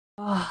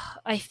Oh,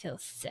 I feel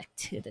sick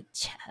to the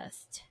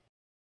chest.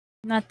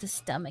 Not the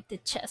stomach, the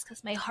chest,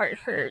 because my heart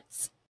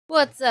hurts.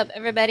 What's up,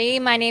 everybody?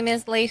 My name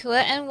is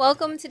Leihua, and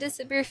welcome to the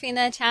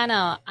Superfina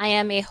channel. I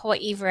am a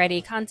Hawaii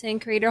variety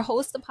content creator,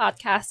 host of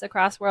podcasts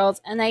across worlds,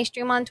 and I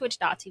stream on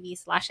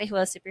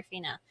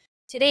twitch.tv/LeihuaSuperfina.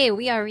 Today,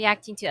 we are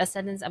reacting to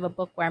Ascendance of a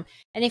Bookworm,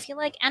 and if you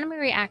like anime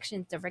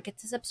reactions, don't forget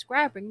to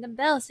subscribe, ring the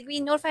bell so you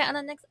be notified on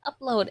the next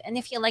upload. And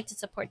if you'd like to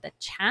support the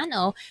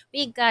channel,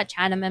 we got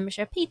channel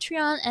membership,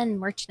 Patreon, and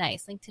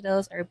merchandise. Link to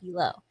those are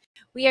below.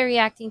 We are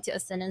reacting to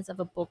Ascendance of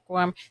a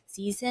Bookworm,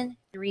 Season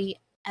 3,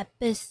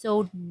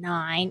 Episode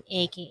 9,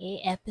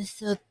 aka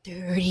Episode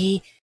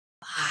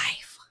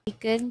 35.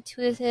 Good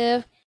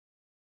intuitive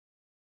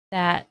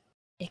that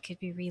it could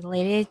be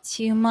related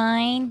to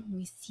Myne.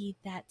 We see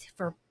that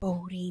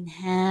foreboding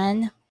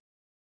hand.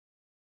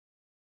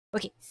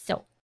 Okay,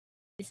 so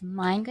is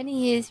Myne going to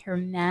use her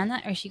mana,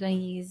 or is she going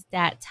to use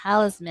that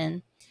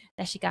talisman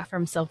that she got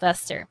from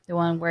Sylvester? The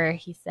one where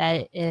he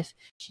said if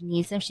she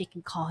needs him, she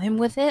can call him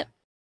with it.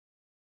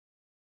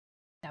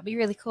 That'd be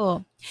really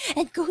cool.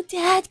 And go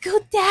dad,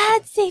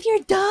 save your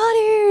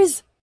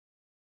daughters!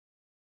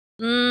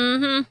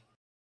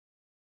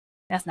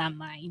 That's not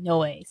mine, no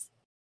ways.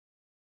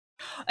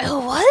 It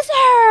was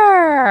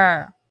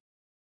her!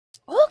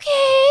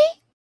 Okay!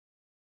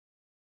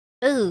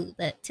 Ooh,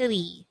 but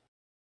Tilly.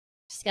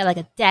 She's got like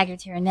a dagger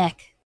to her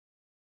neck.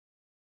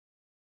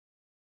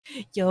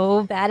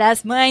 Yo,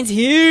 badass Myne's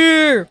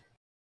here!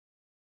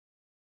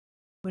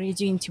 What are you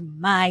doing to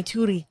my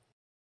Turi?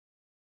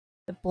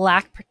 The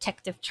black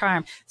protective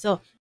charm. So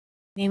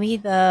maybe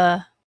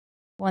the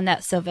one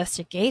that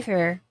Sylvester gave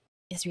her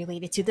is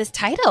related to this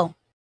title.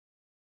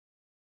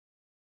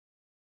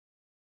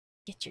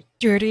 Get your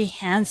dirty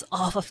hands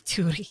off of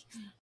Turi.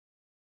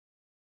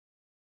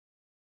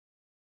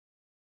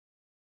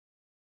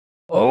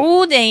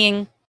 Oh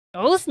dang.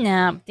 Oh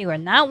snap. They were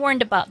not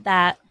warned about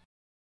that.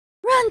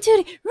 Run,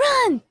 Turi,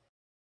 run!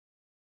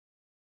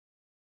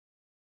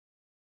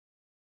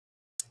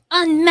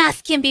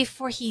 Unmask him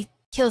before he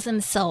kills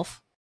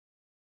himself.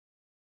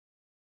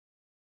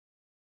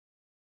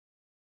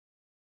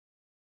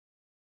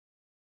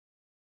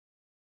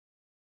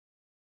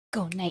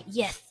 Go, Knight.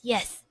 Yes,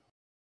 yes.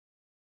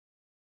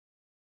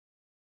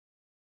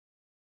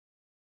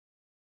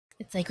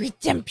 It's like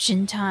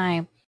redemption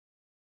time.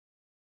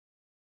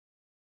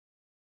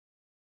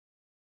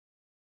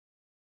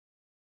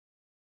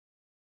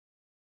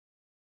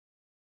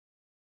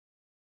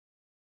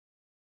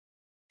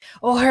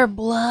 Oh, her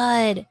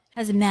blood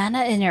has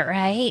mana in it,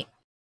 right?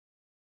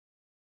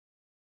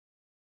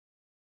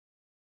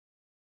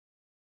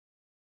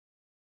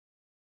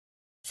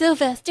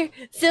 Sylvester,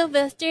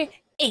 Sylvester,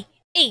 eh,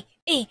 eh,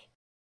 eh.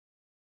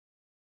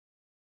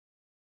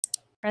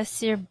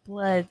 Press your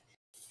blood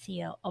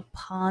seal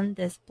upon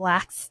this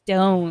black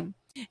stone.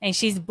 And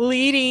she's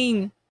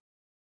bleeding.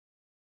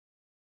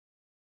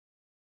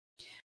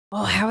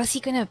 Oh, how is he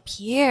gonna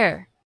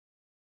appear?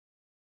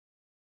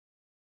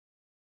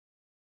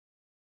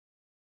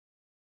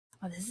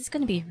 Oh, this is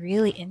gonna be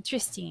really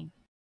interesting.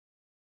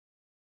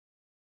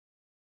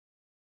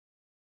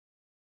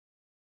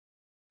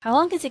 How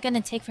long is it gonna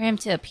take for him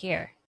to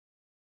appear?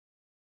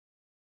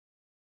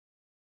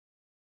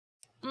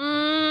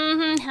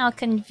 How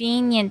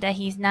convenient that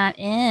he's not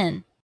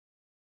in.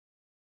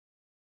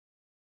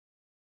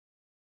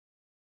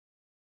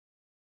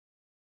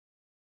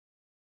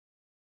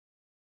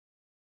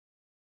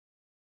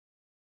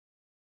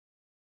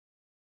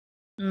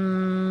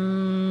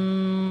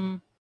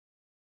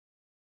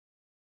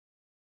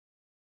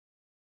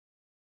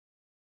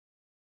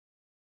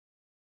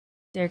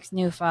 Dirk's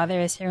new father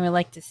is here and would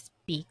like to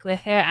speak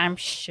with her. I'm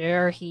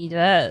sure he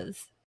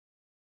does.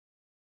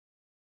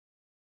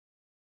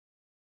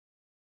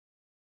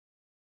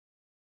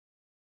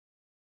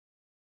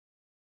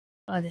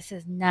 Oh, this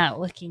is not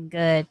looking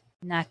good.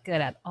 Not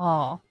good at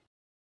all.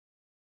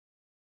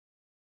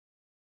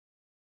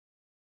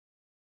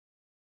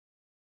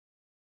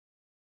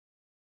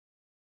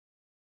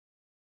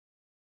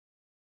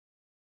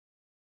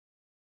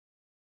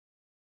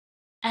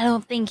 I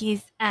don't think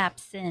he's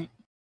absent.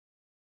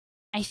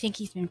 I think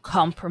he's been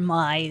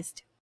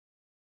compromised.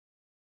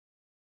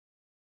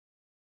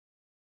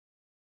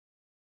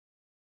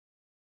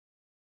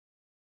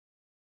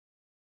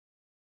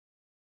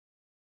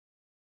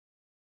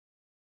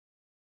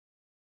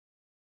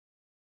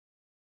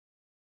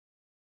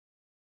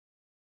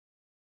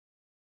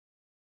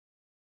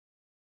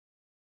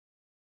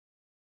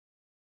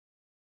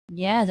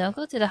 Yeah, don't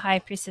go to the High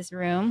Priestess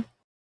room.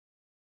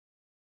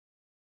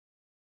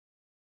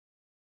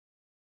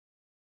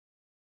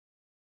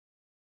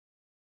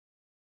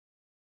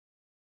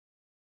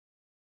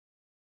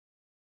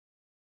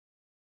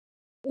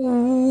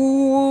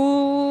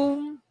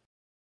 Ooh.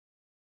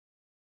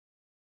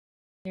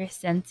 They're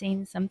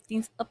sensing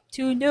something's up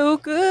to no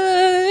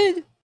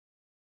good.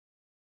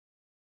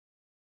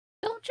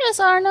 Don't trust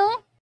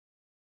Arno.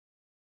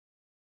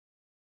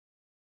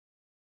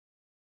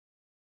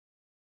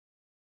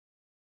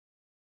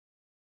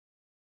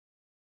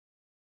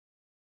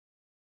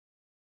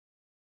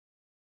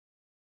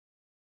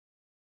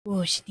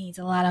 Ooh, she needs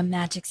a lot of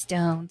magic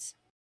stones.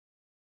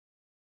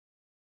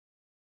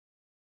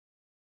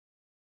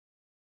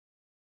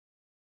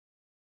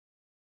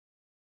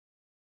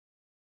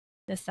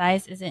 The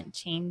size isn't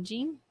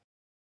changing.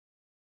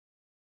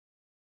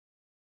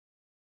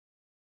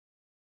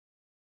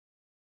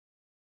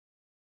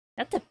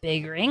 That's a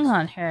big ring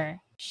on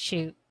her.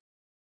 Shoot.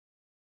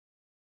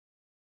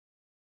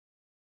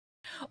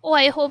 Oh,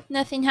 I hope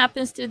nothing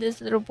happens to this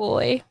little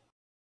boy.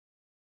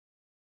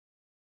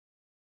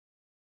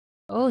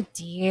 Oh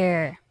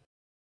dear.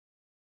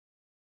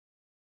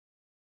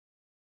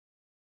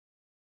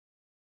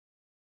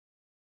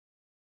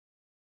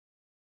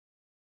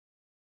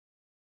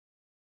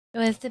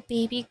 Was the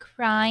baby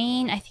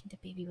crying? I think the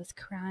baby was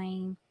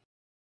crying.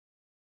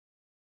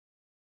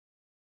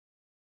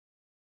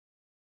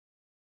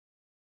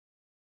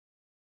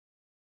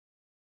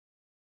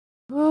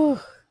 Ooh.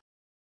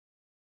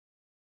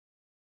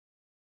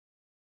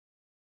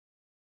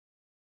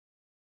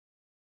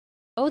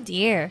 Oh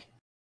dear.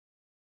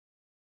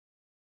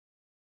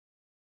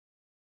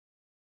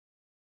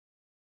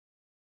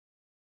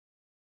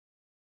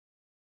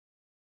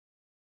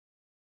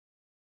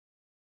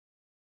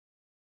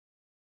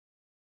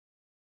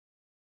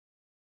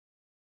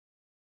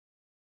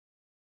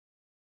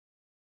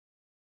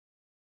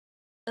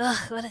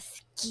 Ugh, what a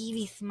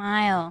skeevy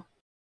smile.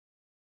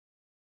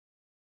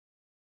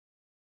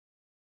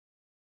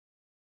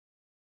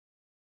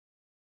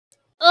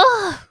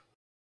 Ugh!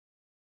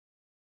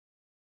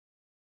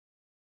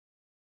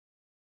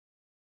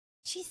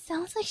 She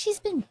sounds like she's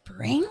been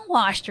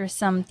brainwashed or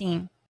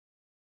something.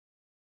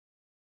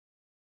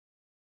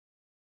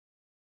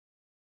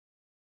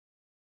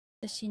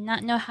 Does she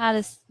not know how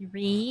to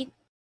read?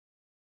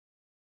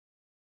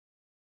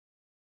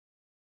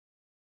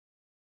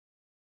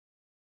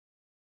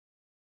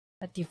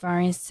 A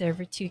divine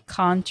servitude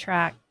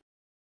contract.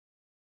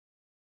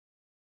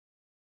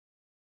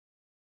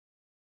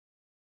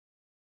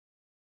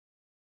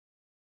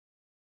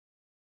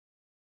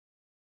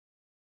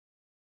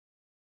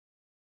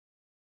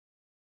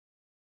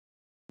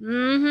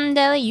 Mm-hmm,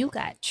 Deli, you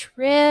got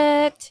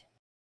tricked.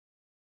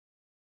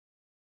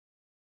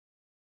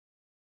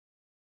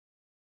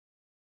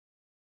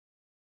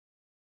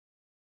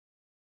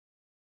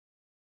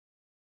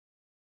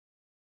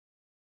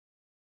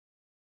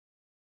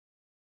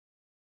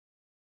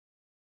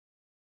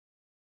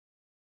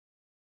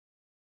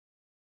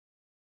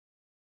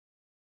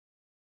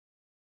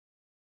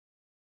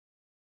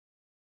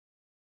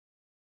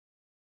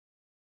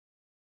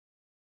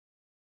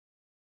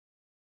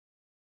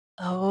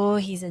 Oh,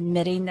 he's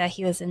admitting that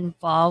he was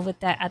involved with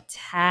that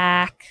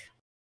attack.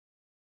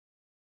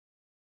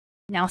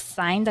 Now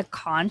sign the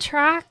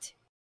contract?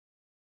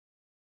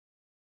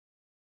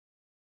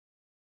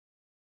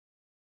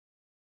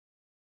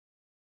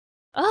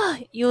 Oh,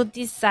 you'll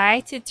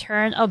decide to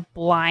turn a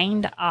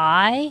blind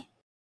eye?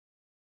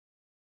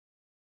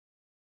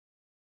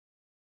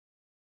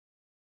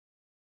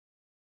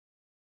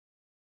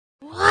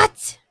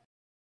 What?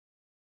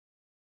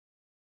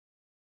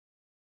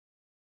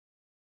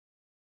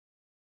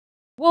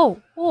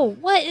 Whoa, whoa,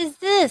 what is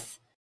this?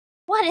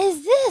 What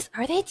is this?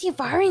 Are they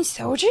devouring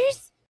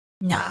soldiers?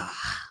 Nah.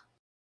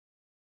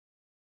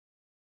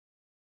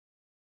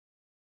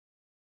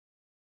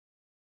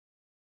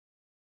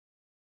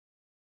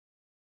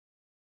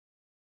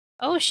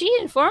 Oh, she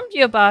informed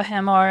you about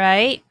him,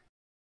 alright.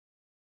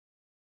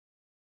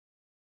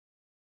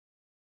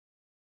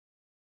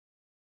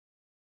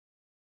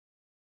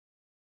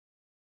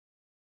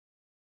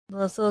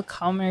 This little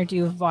calmer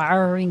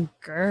devouring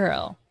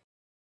girl.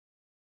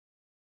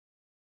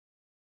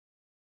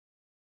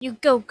 You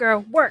go,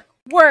 girl. Work,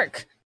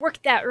 work,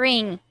 work that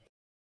ring.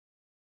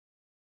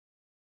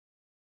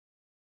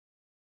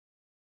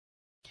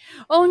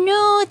 Oh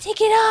no,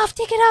 take it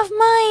off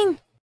mine.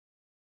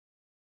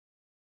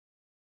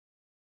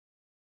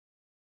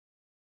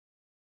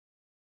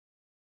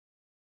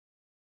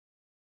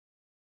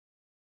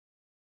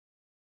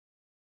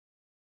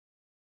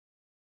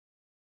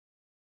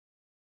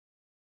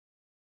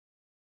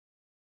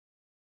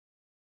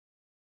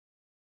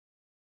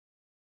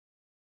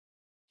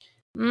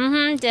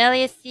 Mm-hmm,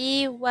 Delia,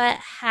 see what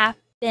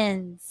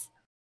happens.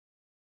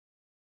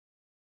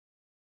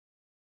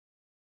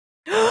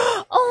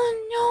 Oh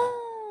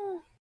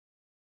no!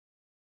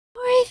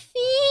 Poor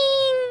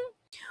thing!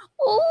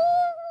 Oh,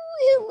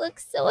 it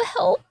looks so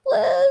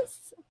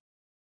helpless.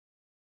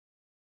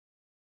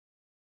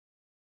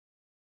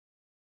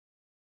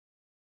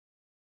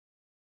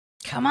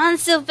 Come on,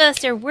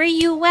 Sylvester, where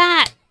you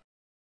at?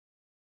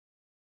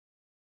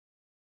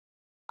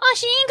 Oh,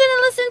 she ain't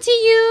gonna listen to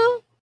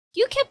you.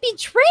 You kept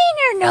betraying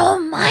her. No,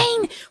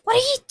 Myne. What are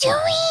you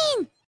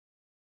doing?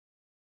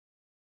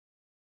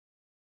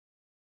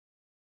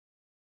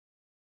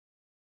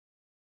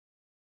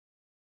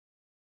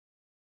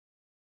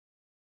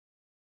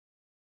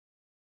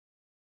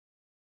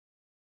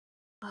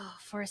 Oh,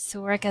 forced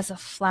to work as a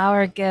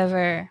flower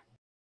giver.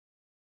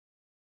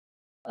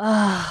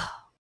 Oh.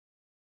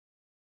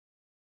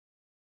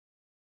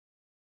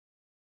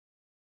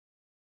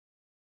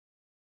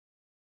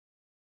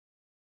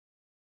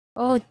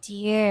 Oh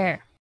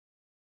dear.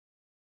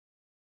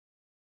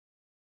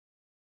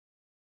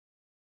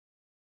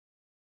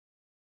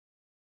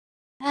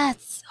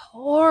 That's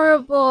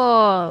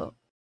horrible.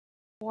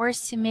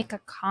 Forced to make a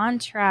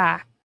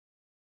contract.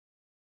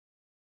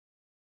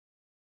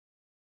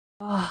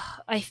 Oh,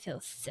 I feel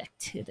sick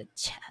to the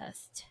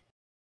chest.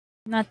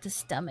 Not the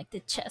stomach, the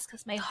chest,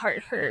 because my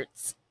heart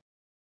hurts.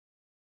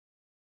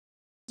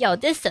 Yo,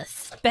 this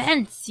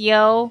suspense,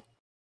 yo.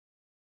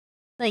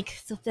 Like,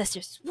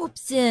 Sylvester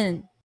swoops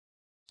in.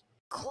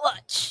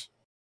 Clutch.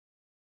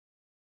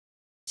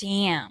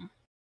 Damn.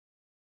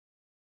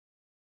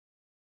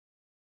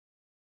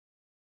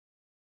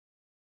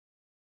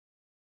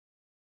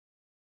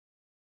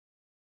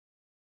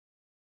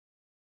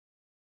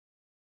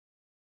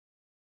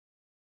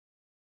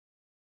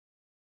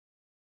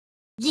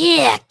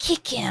 Yeah,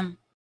 kick him.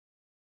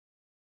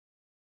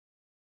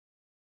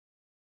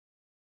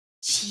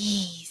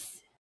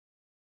 Jeez.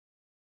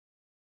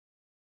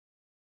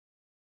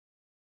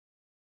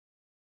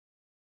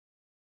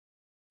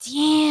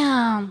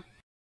 Damn.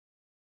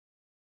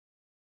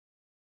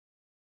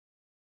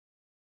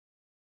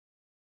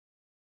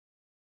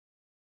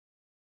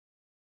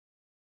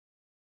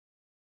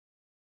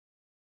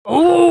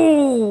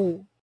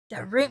 Oh!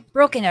 The rib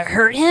broke and it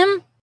hurt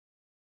him?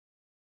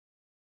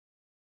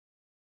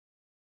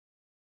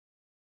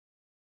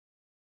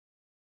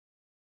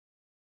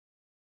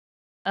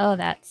 Oh,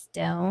 that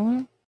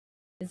stone?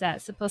 Is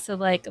that supposed to,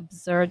 like,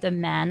 absorb the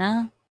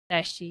mana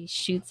that she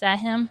shoots at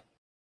him?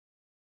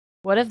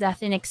 What if that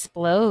thing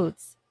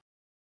explodes?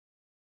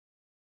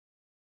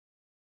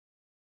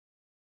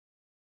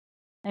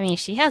 I mean,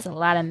 she has a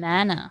lot of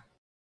mana.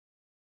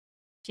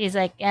 She's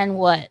like, and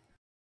what?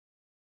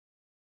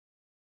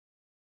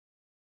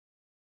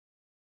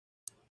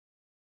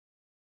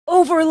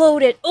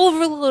 Overload it!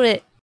 Overload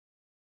it!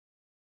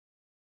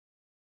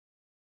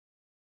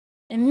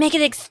 And make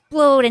it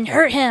explode and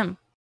hurt him!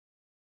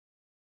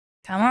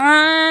 Come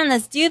on,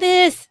 let's do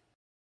this!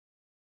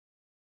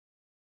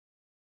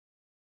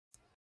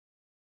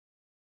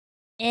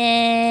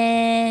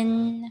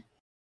 And...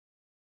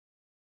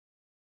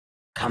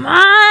 Come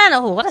on!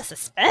 Oh, what a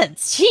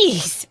suspense!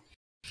 Jeez!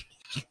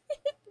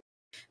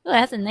 Oh, it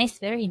has a nice,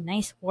 very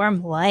nice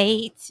warm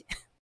light.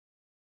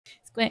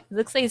 It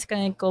looks like it's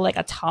going to go like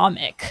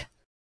atomic.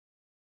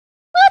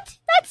 What?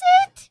 That's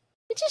it?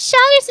 It just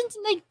shatters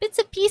into like bits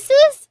and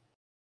pieces?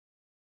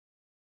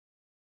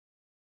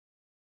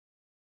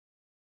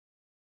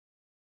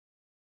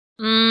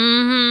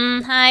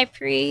 Mm-hmm, High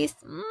Priest.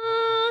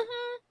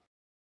 Mm-hmm.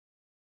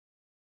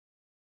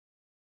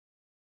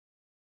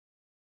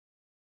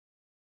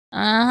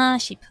 Uh-huh,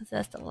 she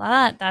possessed a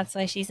lot. That's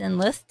why she's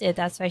enlisted.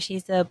 That's why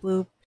she's a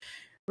blue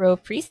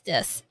robe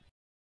priestess.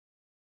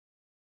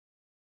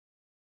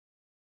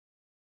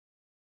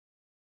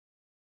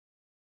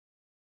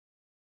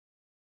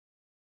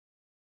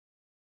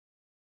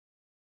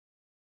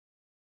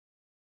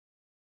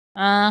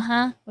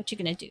 Uh-huh. What you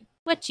gonna do?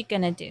 What you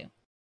gonna do?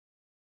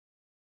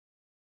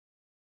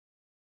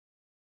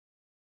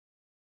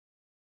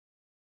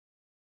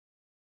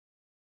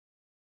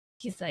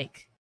 He's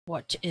like,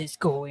 what is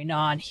going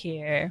on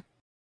here?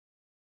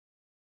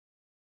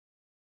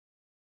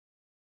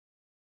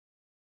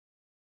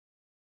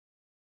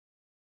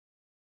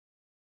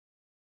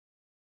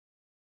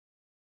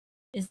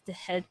 Is the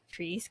head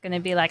priest gonna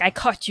be like, I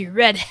caught you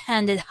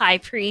red-handed, high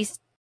priest?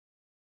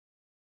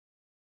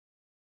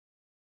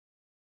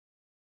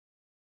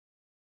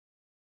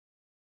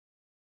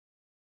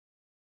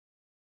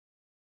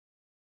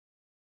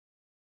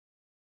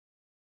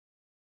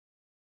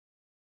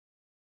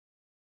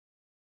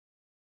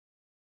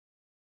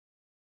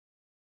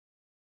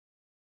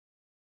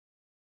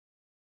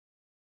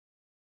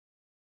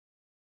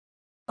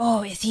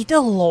 Oh, is he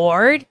the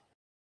Lord?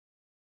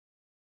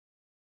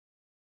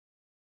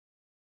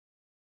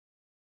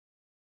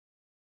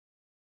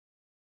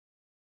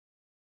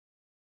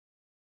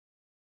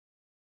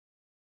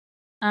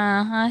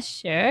 Uh-huh,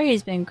 sure,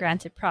 he's been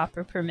granted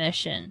proper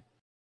permission.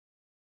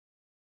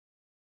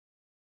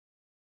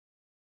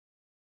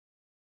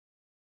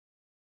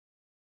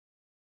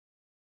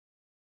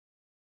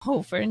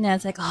 Oh,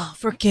 Ferdinand's like, oh,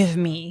 forgive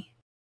me.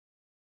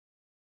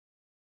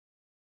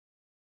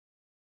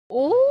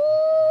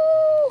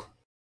 Oh,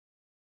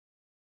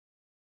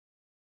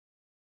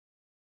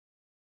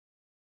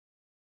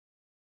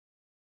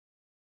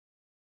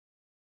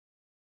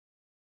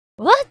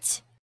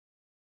 what?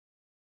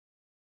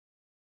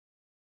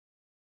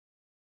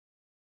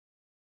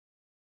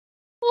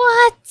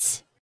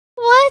 What?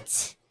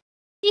 What?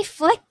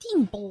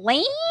 Deflecting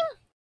blame?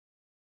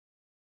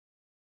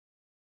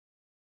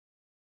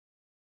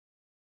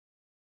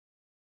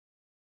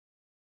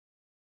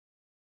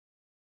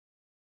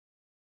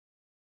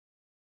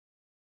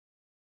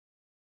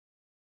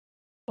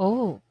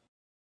 Oh.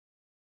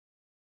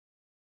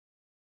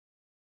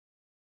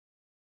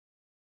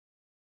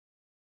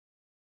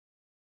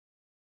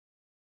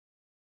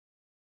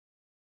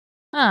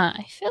 Huh,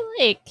 I feel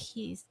like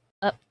he's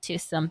up to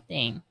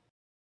something.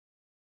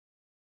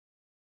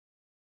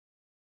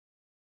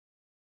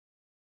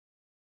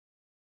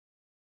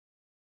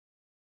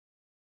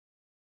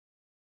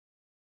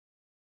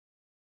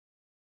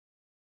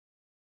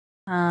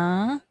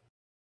 Huh?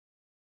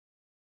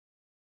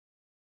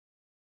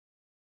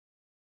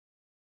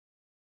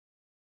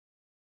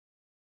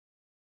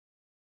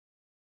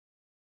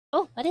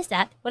 Oh, what is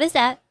that? What is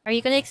that? Are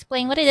you going to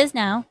explain what it is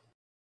now?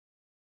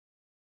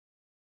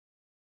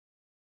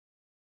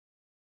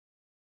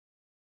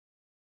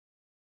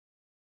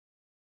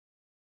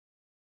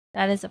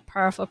 That is a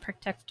powerful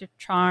protective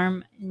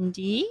charm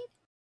indeed.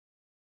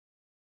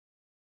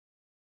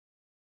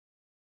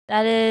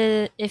 That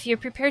is, if you're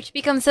prepared to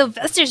become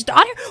Sylvester's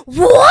daughter.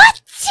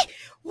 What?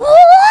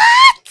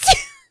 What?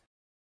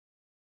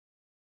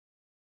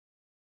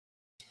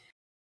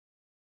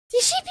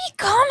 Did she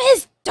become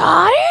his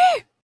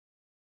daughter?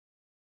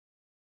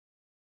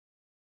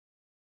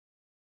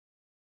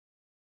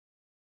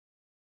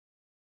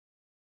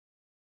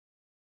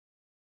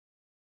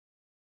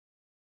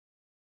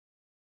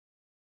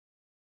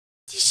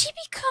 Did she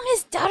become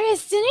his daughter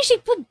as soon as she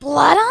put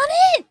blood on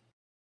it?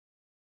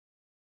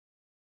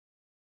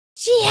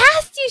 She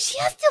has to. She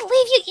has to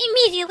leave you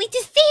immediately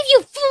to save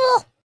you,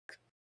 fool.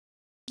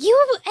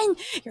 You and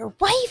your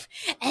wife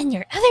and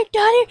your other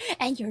daughter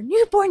and your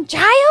newborn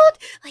child?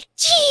 Like,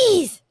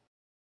 jeez.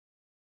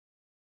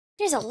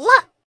 There's a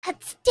lot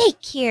at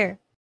stake here.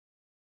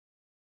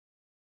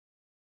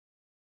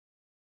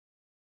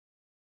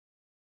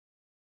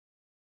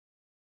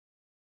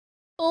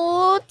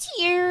 Oh,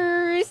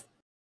 tears.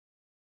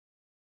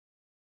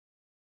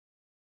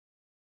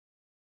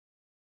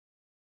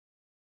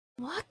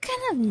 What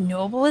kind of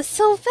noble is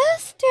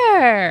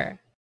Sylvester?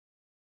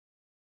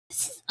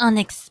 This is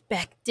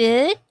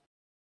unexpected.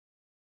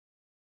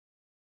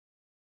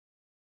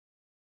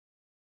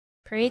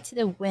 Pray to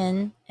the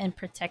wind and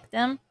protect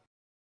them.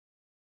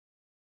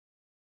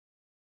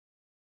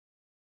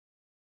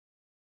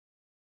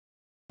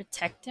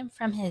 Protect him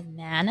from his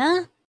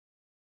mana?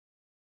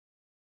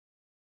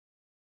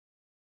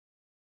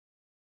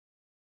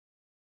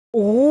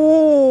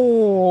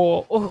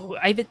 Oh,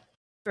 I bet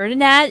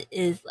Ferdinand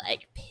is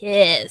like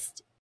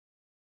pissed.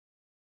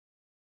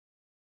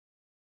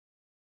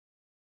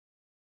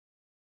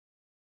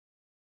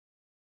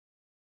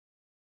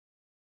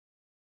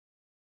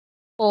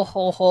 Oh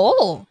ho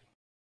ho.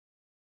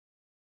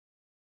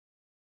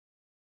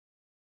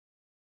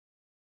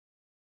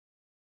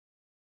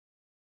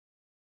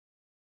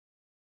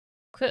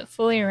 Quit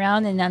fooling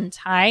around and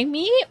untie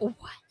me? What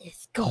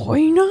is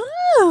going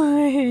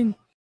on?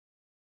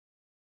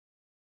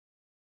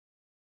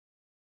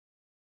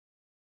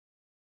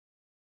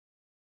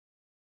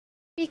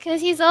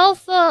 Because he's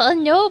also a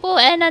noble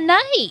and a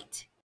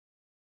knight.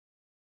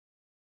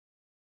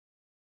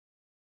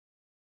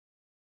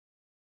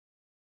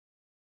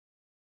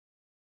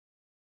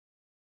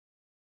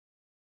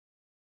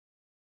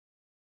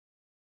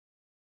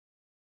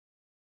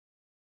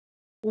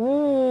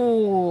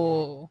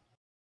 Ooh.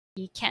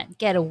 He can't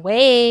get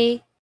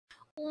away.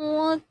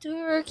 Oh,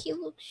 Dirk, he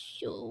looks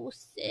so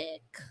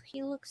sick.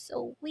 He looks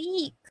so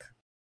weak.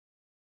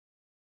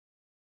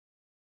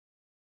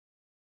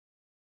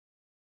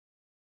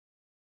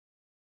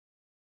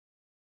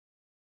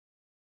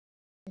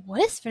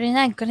 What is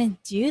Ferdinand gonna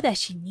do that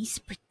she needs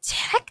to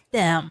protect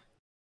them?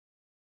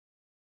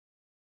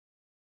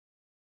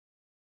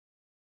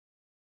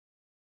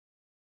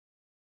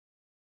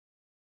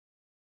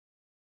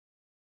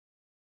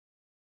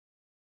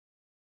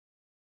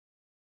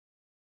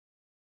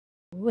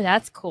 Ooh,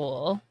 that's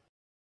cool.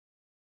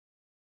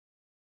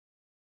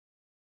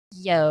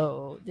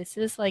 Yo, this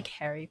is like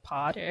Harry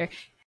Potter.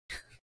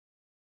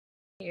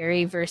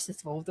 Harry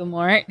versus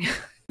Voldemort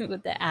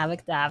with the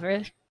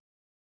Avid.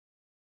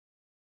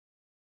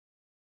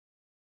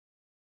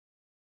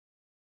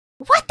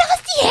 What? That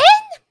was the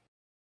end?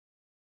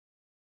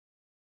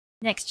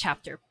 Next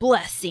chapter,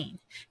 Blessing.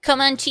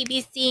 Come on,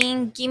 Chibi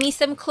Scene. Give me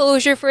some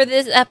closure for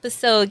this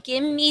episode.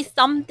 Give me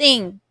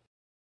something.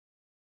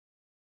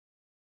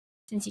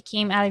 Since you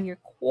came out of your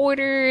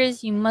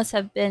quarters, you must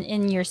have been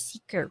in your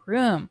secret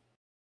room.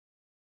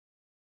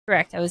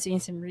 Correct, I was doing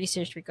some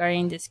research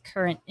regarding this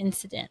current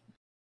incident.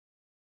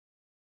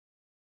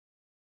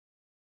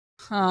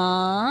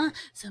 Huh?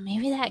 So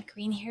maybe that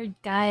green-haired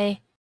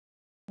guy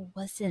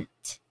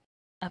wasn't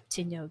up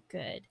to no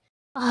good.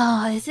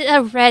 Oh, is it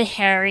a red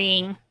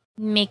herring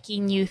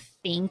making you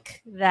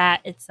think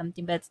that it's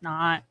something but it's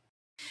not?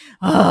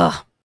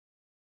 Ugh.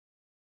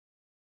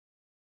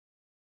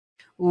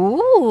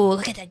 Ooh,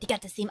 look at that. They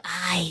got the same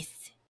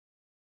eyes.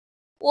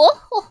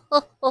 Oh,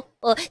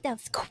 that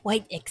was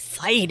quite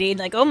exciting.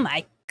 Like, oh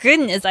my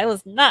goodness, I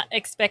was not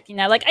expecting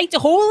that. Like, I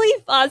totally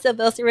thought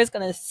Sylvester was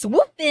gonna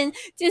swoop in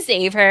to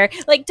save her.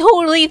 Like,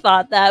 totally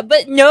thought that.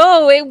 But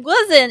no, it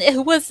wasn't.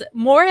 It was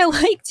more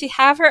like to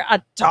have her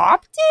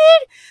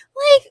adopted.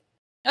 Like,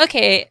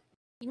 okay,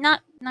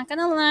 not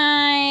gonna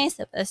lie,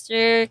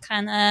 Sylvester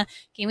kind of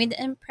gave me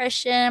the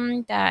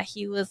impression that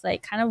he was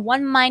like kind of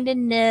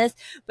one-mindedness.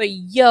 But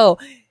yo,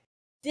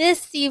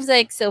 this seems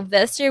like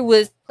Sylvester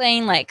was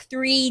playing like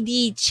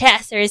 3D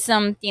chess or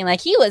something.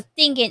 Like he was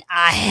thinking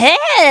ahead.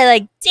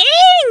 Like,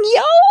 dang,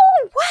 yo,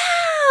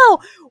 wow,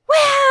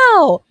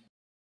 wow.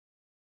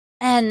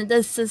 And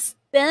the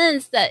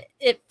suspense that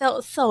it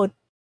felt so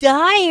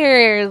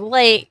dire.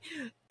 Like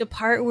the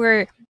part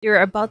where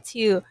you're about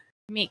to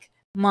make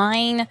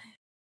Myne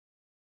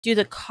do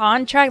the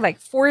contract, like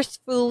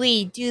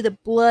forcefully do the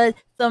blood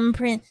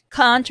thumbprint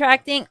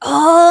contracting.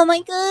 Oh my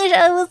gosh,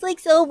 I was like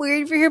so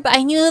worried for her, but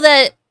I knew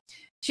that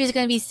she was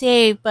gonna be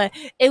saved, but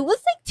it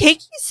was like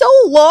taking so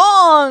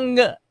long.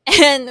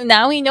 And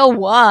now we know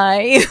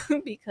why.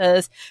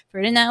 Because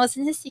Ferdinand was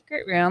in his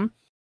secret room,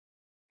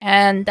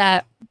 and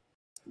that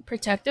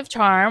protective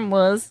charm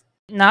was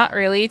not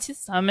really to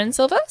summon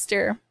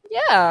Sylvester.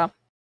 Yeah.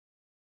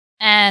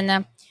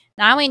 And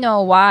now we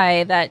know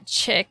why that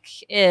chick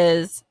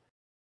is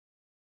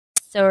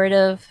sort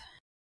of,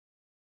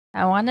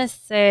 I want to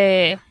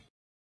say,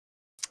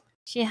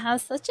 she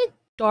has such a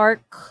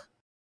dark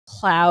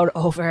cloud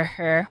over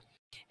her,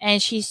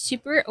 and she's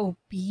super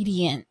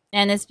obedient,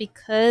 and it's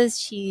because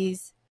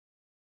she's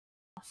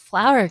a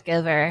flower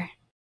giver.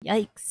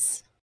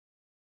 Yikes.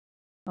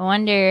 I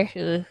wonder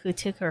who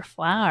took her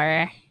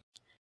flower.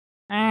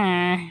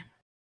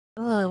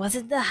 Oh, was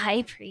it the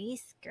high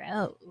priest?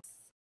 Gross.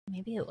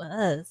 Maybe it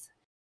was.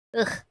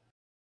 Ugh.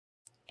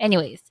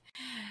 Anyways,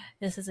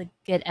 this is a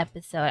good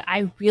episode.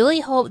 I really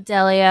hope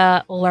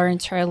Delia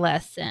learns her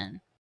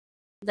lesson.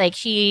 Like,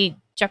 she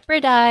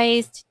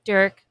jeopardized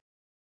Dirk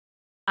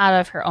out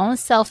of her own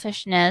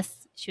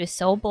selfishness. She was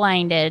so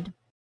blinded.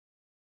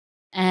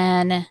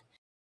 And,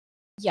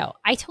 yo,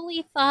 I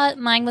totally thought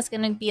Myne was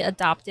going to be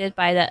adopted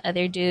by that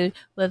other dude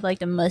with, like,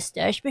 the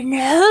mustache. But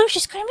no,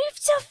 she's going to be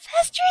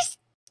Sylvester's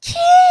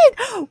kid!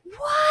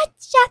 What?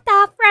 Shut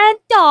the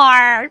front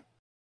door!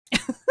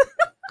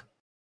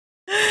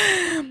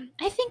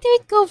 I think they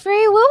would go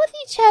very well with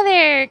each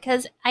other.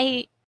 Because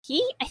I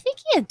think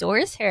he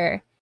adores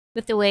her.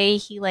 With the way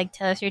he, like,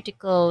 tells her to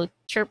go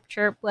chirp,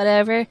 chirp,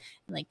 whatever, and,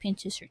 like,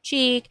 pinches her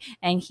cheek,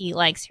 and he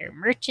likes her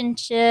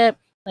merchantship,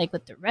 like,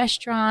 with the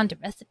restaurant, the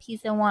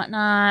recipes and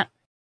whatnot.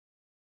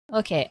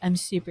 Okay, I'm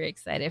super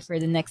excited for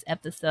the next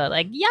episode.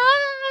 Like,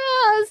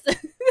 yes!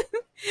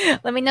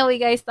 Let me know what you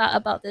guys thought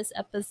about this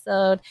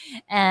episode,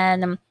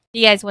 and if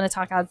you guys want to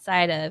talk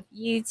outside of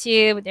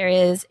YouTube, there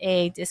is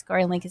a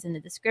Discord link is in the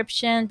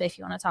description, but if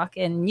you want to talk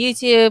in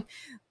YouTube,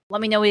 let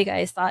me know what you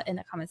guys thought in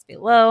the comments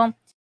below.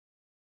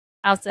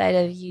 Outside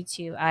of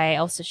YouTube, I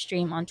also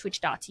stream on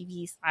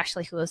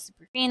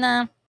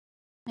twitch.tv/LayhuaSuperfina,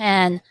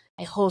 and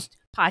I host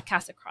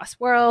podcasts across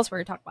worlds where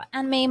we talk about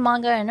anime,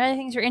 manga, and other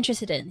things you're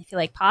interested in. If you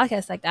like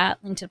podcasts like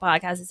that, link to the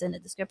podcast is in the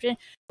description.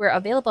 We're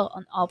available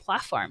on all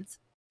platforms.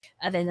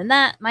 Other than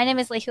that, my name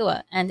is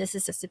Lehua, and this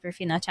is the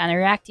Superfina channel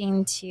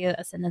reacting to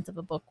Ascendance of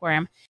a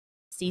Bookworm,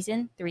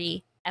 Season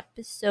 3,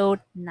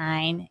 Episode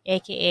 9,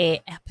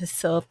 aka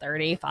Episode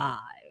 35.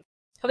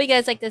 Hope you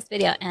guys like this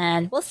video,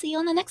 and we'll see you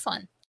on the next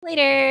one.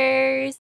 Laters!